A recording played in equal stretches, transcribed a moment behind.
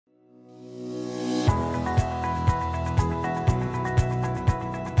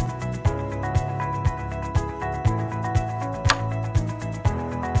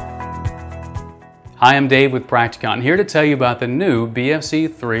Hi, I'm Dave with Practicon, here to tell you about the new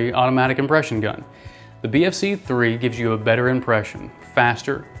BFC3 automatic impression gun. The BFC3 gives you a better impression,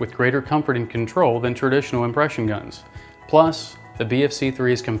 faster, with greater comfort and control than traditional impression guns. Plus, the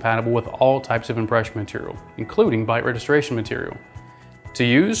BFC3 is compatible with all types of impression material, including bite registration material. To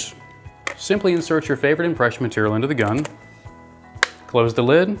use, simply insert your favorite impression material into the gun, close the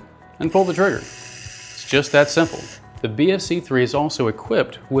lid, and pull the trigger. It's just that simple. The BFC3 is also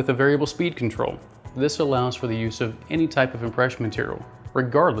equipped with a variable speed control. This allows for the use of any type of impression material,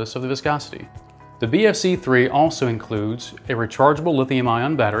 regardless of the viscosity. The BFC3 also includes a rechargeable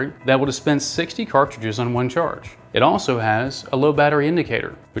lithium-ion battery that will dispense 60 cartridges on one charge. It also has a low battery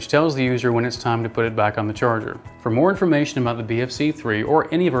indicator, which tells the user when it's time to put it back on the charger. For more information about the BFC3 or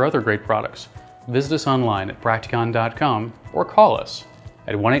any of our other great products, visit us online at Practicon.com or call us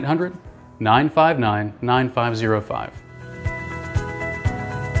at 1-800-959-9505.